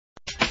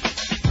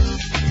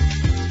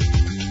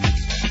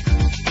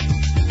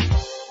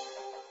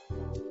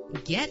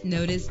Get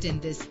noticed in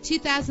this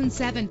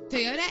 2007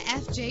 Toyota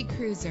FJ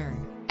Cruiser.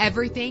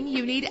 Everything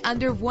you need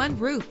under one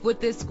roof with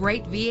this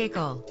great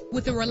vehicle.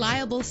 With a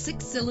reliable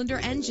 6-cylinder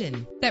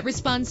engine that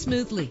responds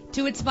smoothly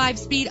to its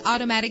 5-speed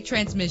automatic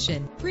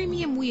transmission.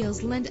 Premium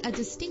wheels lend a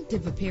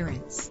distinctive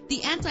appearance.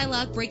 The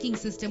anti-lock braking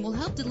system will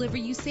help deliver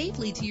you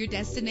safely to your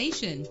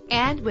destination.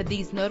 And with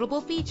these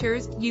notable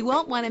features, you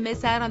won't want to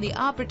miss out on the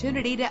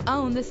opportunity to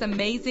own this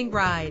amazing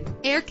ride.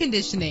 Air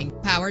conditioning,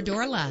 power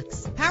door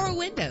locks, power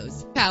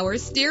windows, power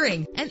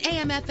steering, an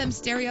AM/FM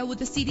stereo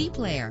with a CD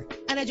player,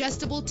 an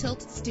adjustable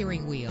tilt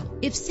steering wheel.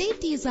 If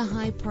safety is a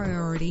high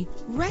priority,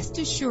 rest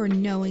assured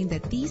knowing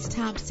that these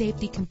top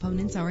safety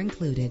components are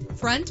included.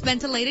 Front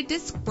ventilated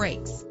disc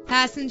brakes,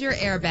 passenger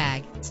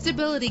airbag,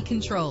 stability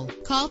control.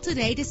 Call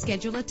today to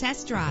schedule a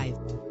test drive.